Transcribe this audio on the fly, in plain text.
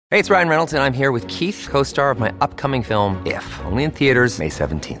Hey, it's Ryan Reynolds, and I'm here with Keith, co-star of my upcoming film, If, only in theaters May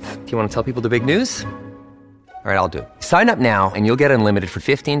 17th. Do you want to tell people the big news? All right, I'll do it. Sign up now and you'll get unlimited for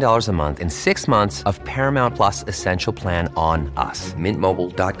 $15 a month and 6 months of Paramount Plus Essential Plan on us.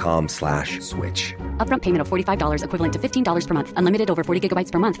 MintMobile.com/switch. Upfront payment of $45 equivalent to $15 per month. Unlimited over 40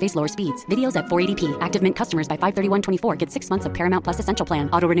 gigabytes per month. Face lower speeds. Videos at 480p. Active Mint customers by 531.24 get 6 months of Paramount Plus Essential Plan.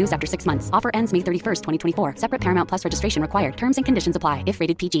 Auto renews after 6 months. Offer ends May 31st, 2024. Separate Paramount Plus registration required. Terms and conditions apply if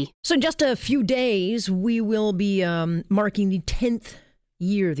rated PG. So in just a few days, we will be marking the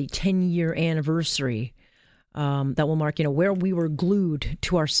 10-year anniversary. That will mark, where we were glued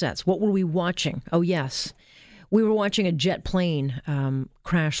to our sets. What were we watching? Oh, yes. We were watching a jet plane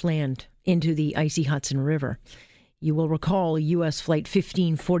crash land into the icy Hudson River. You will recall U.S. Flight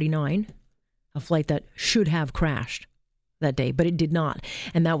 1549, a flight that should have crashed that day, but it did not.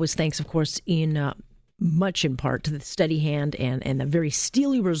 And that was thanks, of course, much in part to the steady hand and the very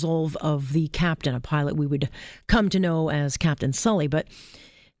steely resolve of the captain, a pilot we would come to know as Captain Sully. But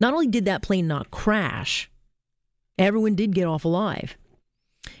not only did that plane not crash, everyone did get off alive.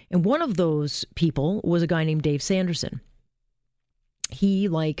 And one of those people was a guy named Dave Sanderson. He,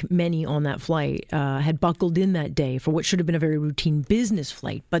 like many on that flight, had buckled in that day for what should have been a very routine business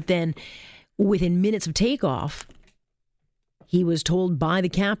flight. But then within minutes of takeoff, he was told by the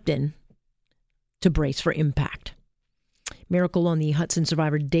captain to brace for impact. Miracle on the Hudson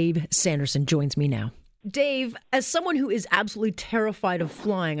survivor Dave Sanderson joins me now. Dave, as someone who is absolutely terrified of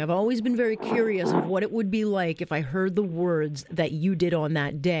flying, I've always been very curious of what it would be like if I heard the words that you did on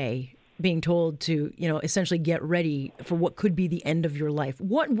that day, being told to, essentially get ready for what could be the end of your life.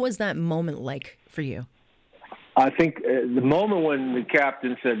 What was that moment like for you? I think the moment when the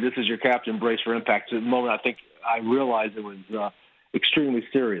captain said, "This is your captain, brace for impact," the moment I think I realized it was extremely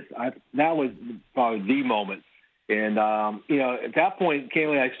serious. That was probably the moment. And, at that point,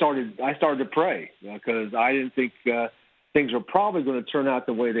 candidly, I started to pray because I didn't think things were probably going to turn out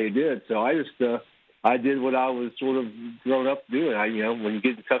the way they did. So I did what I was sort of grown up doing. When you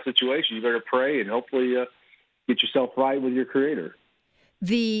get in a tough situation, you better pray and hopefully get yourself right with your Creator.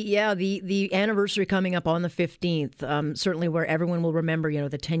 The anniversary coming up on the 15th, certainly where everyone will remember,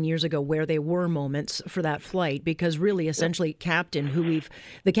 the 10 years ago where they were moments for that flight, because really, essentially, the captain who we've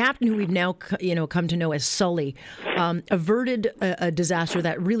now, come to know as Sully, averted a disaster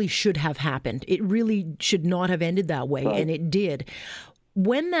that really should have happened. It really should not have ended that way, right. And it did.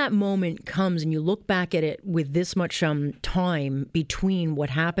 When that moment comes and you look back at it with this much time between what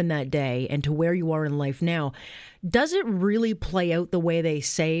happened that day and to where you are in life now, does it really play out the way they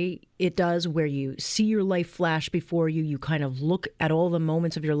say it does, where you see your life flash before you, you kind of look at all the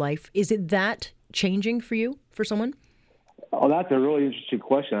moments of your life? Is it that changing for you, for someone? Oh, that's a really interesting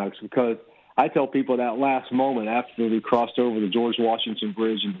question, Alex, because I tell people that last moment after we crossed over the George Washington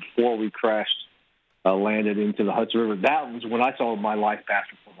Bridge and before we landed into the Hudson River, that was when I saw my life pass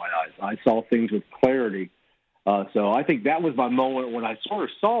before my eyes. I saw things with clarity. So I think that was my moment when I sort of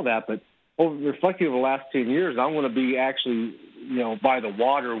saw that. But reflecting over the last 10 years, I want to be actually, by the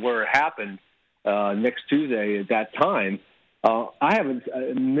water where it happened next Tuesday at that time. I have an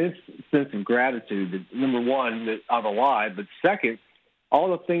immense sense of gratitude that, number one, that I'm alive, but second,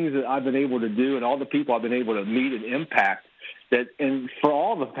 all the things that I've been able to do and all the people I've been able to meet and impact, and for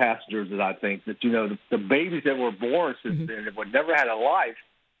all the passengers that I think that, the babies that were born since then that would never had a life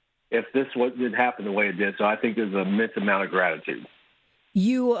if this didn't happen the way it did. So I think there's an immense amount of gratitude.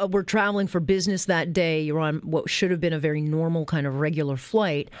 You were traveling for business that day. You're on what should have been a very normal kind of regular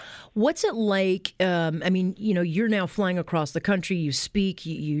flight. What's it like? You're now flying across the country. You speak,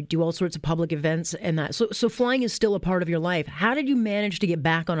 you do all sorts of public events and that. So flying is still a part of your life. How did you manage to get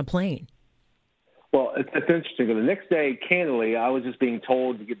back on a plane? Well, it's interesting. The next day, candidly, I was just being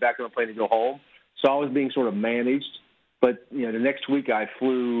told to get back on a plane to go home. So I was being sort of managed. But, the next week I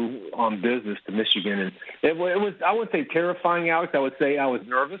flew on business to Michigan. And it was, I wouldn't say terrifying, Alex. I would say I was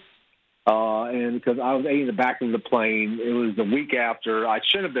nervous. And because I was in the back of the plane, it was the week after. I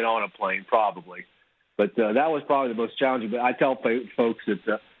should have been on a plane probably. But that was probably the most challenging. But I tell folks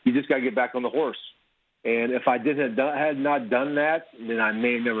that you just got to get back on the horse. And if I had not done that, then I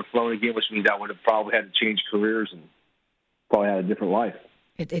may have never flown again, which means I would have probably had to change careers and probably had a different life.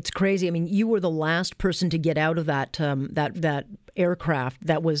 It's crazy. I mean, you were the last person to get out of that aircraft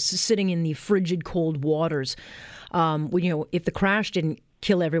that was sitting in the frigid, cold waters. If the crash didn't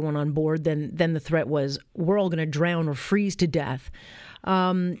kill everyone on board, then the threat was we're all going to drown or freeze to death.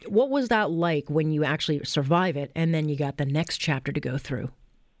 What was that like when you actually survive it, and then you got the next chapter to go through?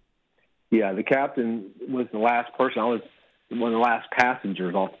 Yeah, the captain was the last person. I was one of the last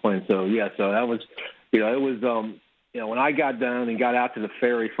passengers off the plane. So that was, it was when I got done and got out to the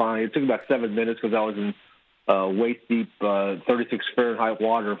ferry finally, it took about 7 minutes because I was in waist-deep 36 Fahrenheit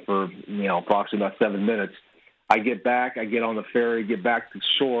water for, approximately about 7 minutes. I get back, I get on the ferry, get back to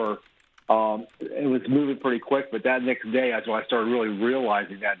shore. It was moving pretty quick, but that next day, that's when I started really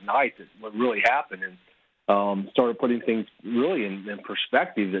realizing that night that what really happened, and started putting things really in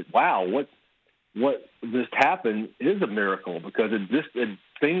perspective that, wow, what just happened is a miracle, because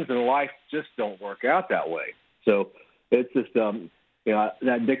things in life just don't work out that way. So it's just,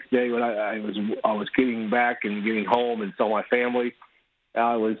 that next day when I was getting back and getting home and saw my family,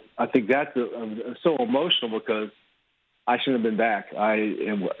 I think that's so emotional, because I shouldn't have been back.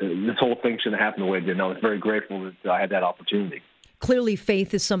 This whole thing shouldn't have happened the way it did. And I was very grateful that I had that opportunity. Clearly,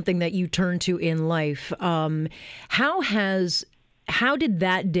 faith is something that you turn to in life. How did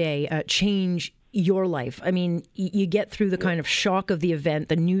that day change your life? I mean, you get through the kind of shock of the event,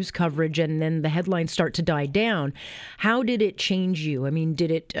 the news coverage, and then the headlines start to die down. How did it change you? I mean,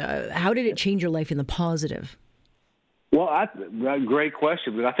 how did it change your life in the positive? Well, that's a great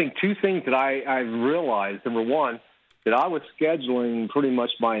question. But I think two things that I realized. Number one, that I was scheduling pretty much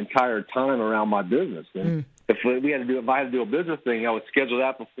my entire time around my business. And if I had to do a business thing, I would schedule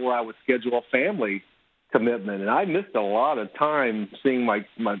that before I would schedule a family commitment. And I missed a lot of time seeing at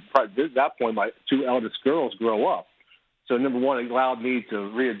that point, my two eldest girls grow up. So number one, it allowed me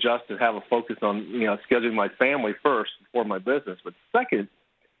to readjust and have a focus on, scheduling my family first before my business. But second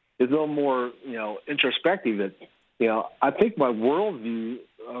is a little more, introspective, that, I think my worldview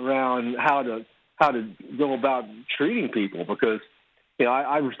around how to go about treating people, because,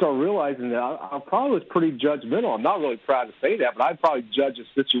 I started realizing that I probably was pretty judgmental. I'm not really proud to say that, but I probably judged a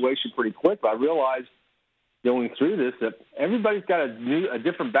situation pretty quick. But I realized going through this that everybody's got a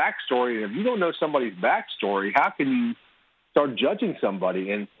different backstory. And if you don't know somebody's backstory, how can you start judging somebody?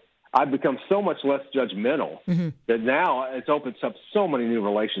 And I've become so much less judgmental that now it's opened up so many new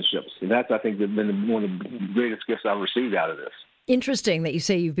relationships. And that's, I think, been one of the greatest gifts I've received out of this. Interesting that you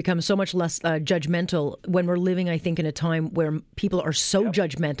say you've become so much less judgmental, when we're living, I think, in a time where people are so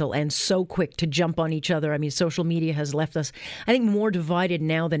judgmental and so quick to jump on each other. I mean, social media has left us, I think, more divided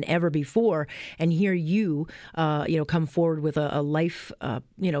now than ever before. And here you, come forward with a life, a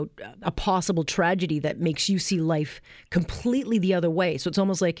possible tragedy that makes you see life completely the other way. So it's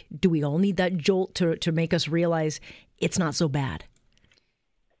almost like, do we all need that jolt to make us realize it's not so bad?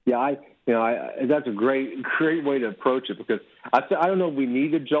 Yeah, that's a great way to approach it, because I don't know if we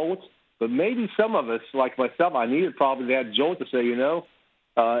need a jolt, but maybe some of us, like myself, I needed probably that jolt to say,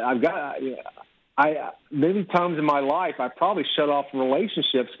 many times in my life I probably shut off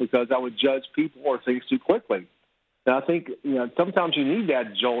relationships because I would judge people or things too quickly. And I think sometimes you need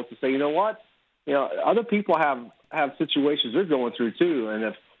that jolt to say, other people have situations they're going through too, and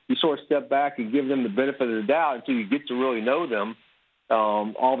if you sort of step back and give them the benefit of the doubt until you get to really know them,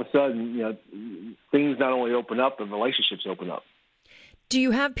 all of a sudden, things not only open up, but relationships open up. Do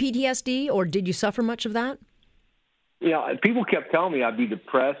you have PTSD, or did you suffer much of that? People kept telling me I'd be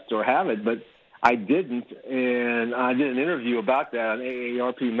depressed or have it, but I didn't. And I did an interview about that on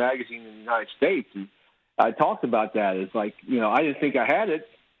AARP magazine in the United States. And I talked about that. It's like, I didn't think I had it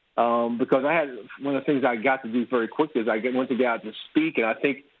because I had one of the things I got to do very quickly is I went to get out to speak. And I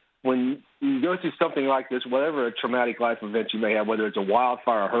think when you go through something like this, whatever a traumatic life event you may have, whether it's a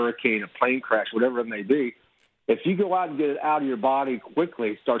wildfire, a hurricane, a plane crash, whatever it may be, if you go out and get it out of your body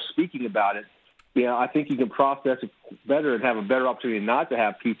quickly, start speaking about it, I think you can process it better and have a better opportunity not to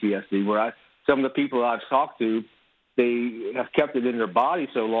have PTSD. Some of the people I've talked to, they have kept it in their body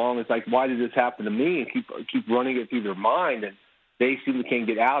so long. It's like, why did this happen to me? And keep running it through their mind, and they seem to can't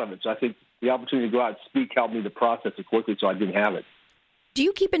get out of it. So I think the opportunity to go out and speak helped me to process it quickly, so I didn't have it. Do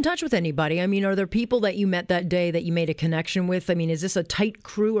you keep in touch with anybody? I mean, are there people that you met that day that you made a connection with? I mean, is this a tight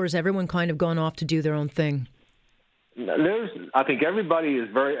crew, or has everyone kind of gone off to do their own thing? I think everybody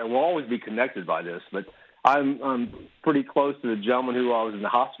will always be connected by this, but I'm pretty close to the gentleman who I was in the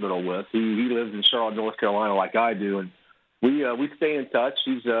hospital with. He lives in Charlotte, North Carolina, like I do, and we stay in touch.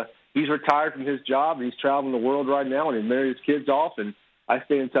 He's retired from his job, and he's traveling the world right now, and he married his kids off, and I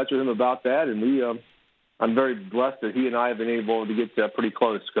stay in touch with him about that, and I'm very blessed that he and I have been able to get pretty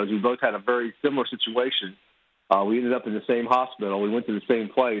close, because we both had a very similar situation. We ended up in the same hospital. We went to the same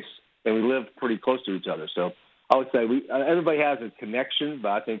place, and we lived pretty close to each other. So I would say everybody has a connection,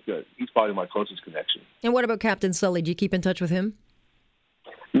 but I think that he's probably my closest connection. And what about Captain Sully? Do you keep in touch with him?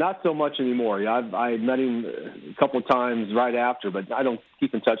 Not so much anymore. I met him a couple of times right after, but I don't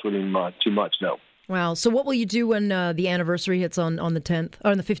keep in touch with him too much, no. Wow. So what will you do when the anniversary hits on the 10th, or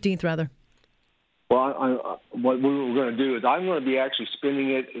on the 15th, rather? Well, what we were going to do is I'm going to be actually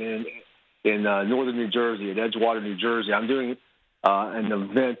spending it in northern New Jersey, at Edgewater, New Jersey. I'm doing an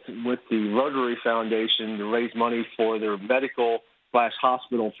event with the Rotary Foundation to raise money for their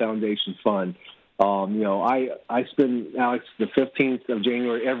medical/hospital foundation fund. I spend, Alex, the 15th of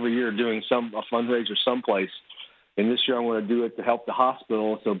January every year doing a fundraiser someplace. And this year I'm going to do it to help the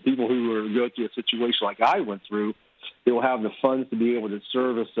hospital. So people who go through a situation like I went through, they will have the funds to be able to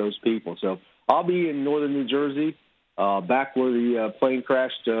service those people. So I'll be in northern New Jersey, back where the plane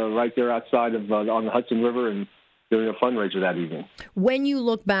crashed, right there outside of on the Hudson River, and doing a fundraiser that evening. When you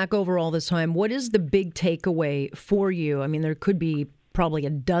look back over all this time, what is the big takeaway for you? I mean, there could be probably a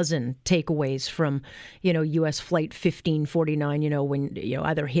dozen takeaways from, U.S. Flight 1549, when,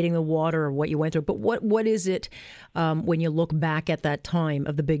 either hitting the water or what you went through. But what is it when you look back at that time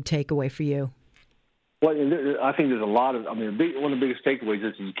of the big takeaway for you? Well, I think there's a lot of, one of the biggest takeaways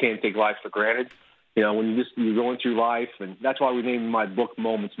is you can't take life for granted. When you're going through life, and that's why we named my book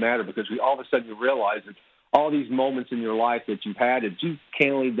Moments Matter, because all of a sudden you realize that all these moments in your life that you've had that you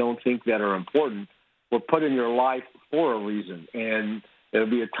candidly don't think that are important were put in your life for a reason. And there'll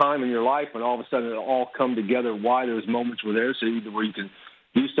be a time in your life when all of a sudden it'll all come together why those moments were there, so either where you can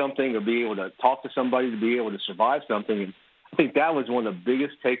do something or be able to talk to somebody to be able to survive something. And I think that was one of the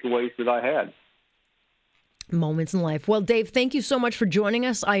biggest takeaways that I had. Moments in life. Well, Dave, thank you so much for joining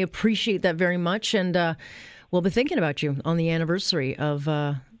us. I appreciate that very much. And we'll be thinking about you on the anniversary of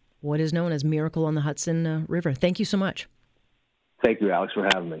what is known as Miracle on the Hudson River. Thank you so much. Thank you, Alex, for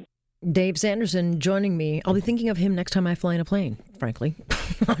having me. Dave Sanderson joining me. I'll be thinking of him next time I fly in a plane, frankly.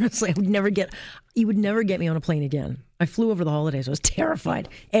 Honestly, you would never get me on a plane again. I flew over the holidays. I was terrified.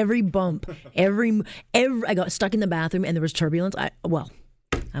 Every bump, I got stuck in the bathroom and there was turbulence. I won't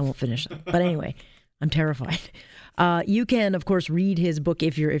finish that. But anyway, I'm terrified. You can, of course, read his book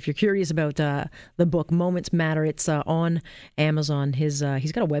if you're curious about the book Moments Matter. It's on Amazon. He's got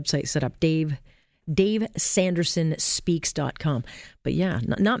a website set up, DaveSandersonSpeaks.com. But yeah,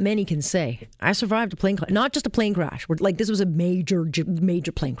 not many can say, I survived a plane crash. Not just a plane crash. This was a major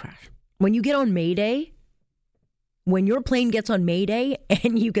plane crash. When you get on Mayday, when your plane gets on Mayday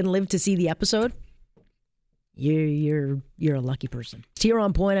and you can live to see the episode, you're a lucky person. Here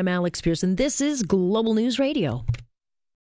on Point, I'm Alex Pearson. This is Global News Radio.